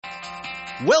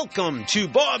Welcome to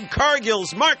Bob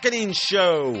Cargill's Marketing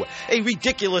Show, a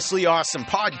ridiculously awesome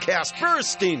podcast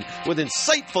bursting with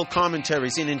insightful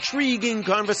commentaries and intriguing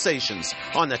conversations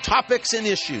on the topics and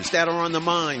issues that are on the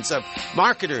minds of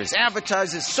marketers,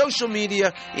 advertisers, social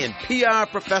media, and PR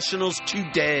professionals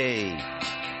today.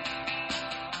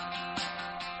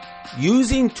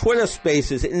 Using Twitter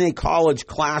Spaces in a college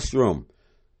classroom.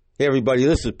 Hey everybody,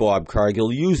 this is Bob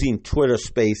Cargill. Using Twitter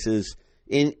Spaces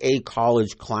in a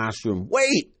college classroom.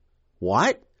 Wait,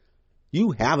 what?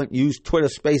 You haven't used Twitter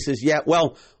Spaces yet?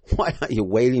 Well, what are you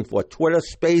waiting for? Twitter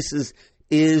Spaces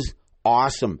is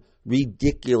awesome,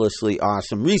 ridiculously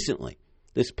awesome. Recently,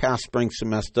 this past spring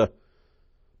semester,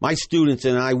 my students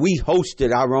and I, we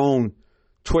hosted our own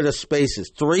Twitter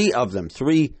Spaces, 3 of them,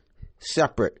 3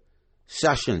 separate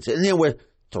sessions. And there were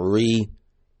 3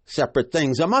 separate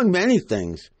things, among many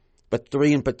things, but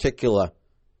 3 in particular.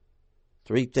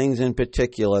 3 things in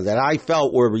particular that I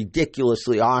felt were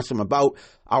ridiculously awesome about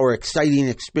our exciting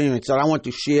experience that I want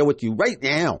to share with you right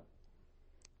now.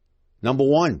 Number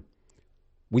 1,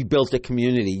 we built a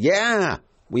community. Yeah,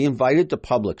 we invited the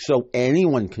public so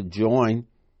anyone could join.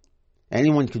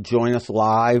 Anyone could join us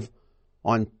live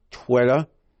on Twitter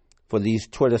for these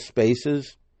Twitter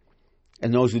Spaces.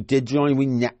 And those who did join, we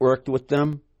networked with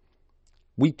them.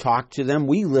 We talked to them.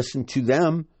 We listened to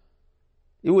them.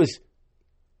 It was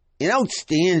an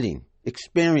outstanding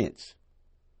experience.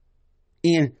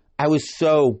 And I was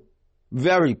so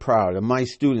very proud of my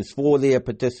students for their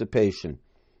participation,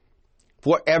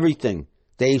 for everything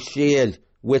they shared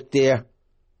with their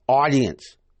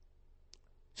audience.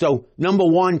 So, number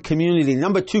 1, community.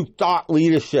 Number 2, thought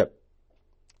leadership.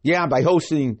 Yeah, by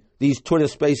hosting these Twitter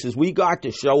Spaces, we got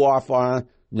to show off our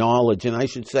knowledge. And I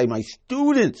should say my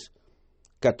students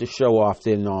got to show off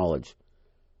their knowledge.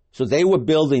 So they were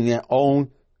building their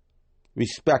own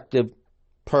respective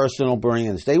personal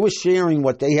brands. They were sharing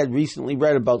what they had recently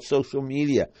read about social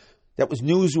media that was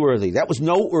newsworthy, that was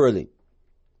noteworthy.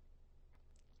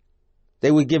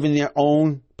 They were giving their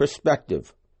own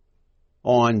perspective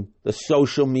on the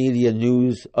social media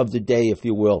news of the day, if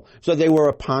you will. So they were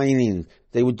opining,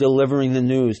 they were delivering the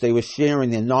news, they were sharing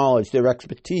their knowledge, their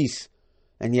expertise.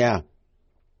 And yeah,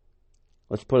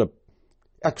 let's put a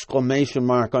exclamation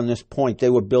mark on this point.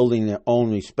 They were building their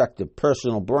own respective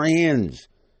personal brands,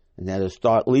 and that is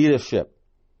thought leadership.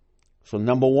 So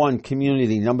number 1,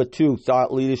 community. Number 2,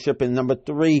 thought leadership. And number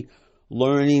 3,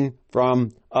 learning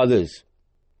from others.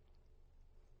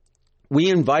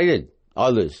 We invited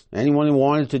others, anyone who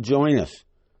wanted to join us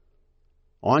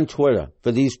on Twitter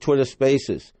for these Twitter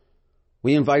Spaces.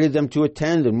 We invited them to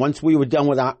attend, and once we were done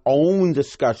with our own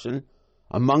discussion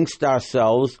amongst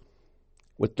ourselves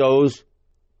with those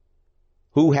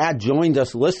who had joined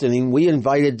us listening, we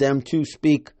invited them to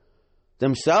speak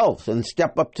themselves and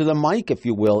step up to the mic, if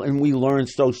you will, and we learned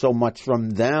so much from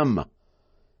them.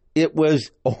 It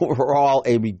was overall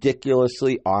a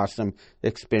ridiculously awesome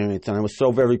experience, and I was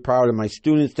so very proud of my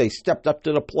students. They stepped up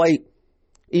to the plate.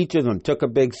 Each of them took a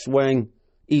big swing.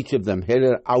 Each of them hit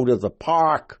it out of the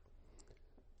park.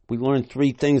 We learned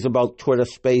 3 things about Twitter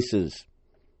Spaces: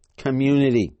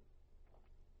 community,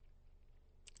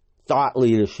 thought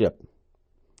leadership,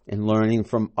 and learning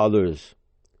from others.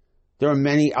 There are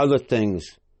many other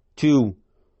things to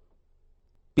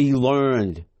be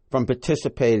learned from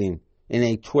participating in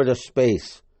a Twitter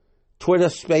Space. Twitter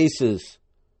Spaces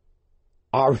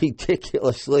are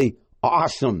ridiculously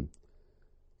awesome.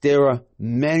 There are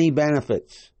many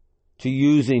benefits to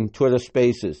using Twitter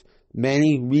Spaces,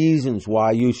 many reasons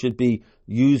why you should be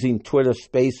using Twitter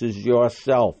Spaces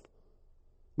yourself.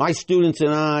 My students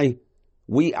and I,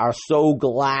 we are so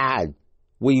glad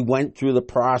we went through the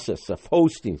process of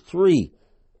hosting 3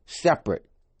 separate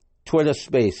Twitter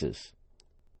Spaces,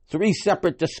 3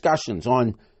 separate discussions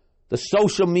on the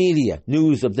social media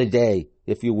news of the day,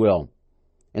 if you will.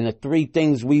 And the 3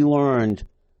 things we learned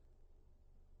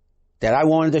that I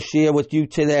wanted to share with you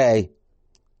today,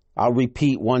 I'll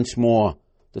repeat once more.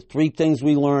 The 3 things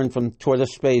we learned from Twitter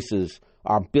Spaces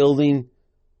are building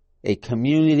a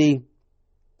community,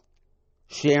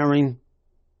 sharing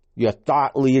your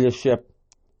thought leadership,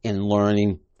 and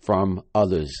learning from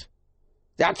others.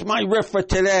 That's my riff for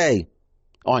today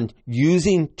on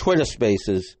using Twitter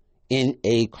Spaces in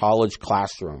a college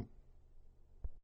classroom.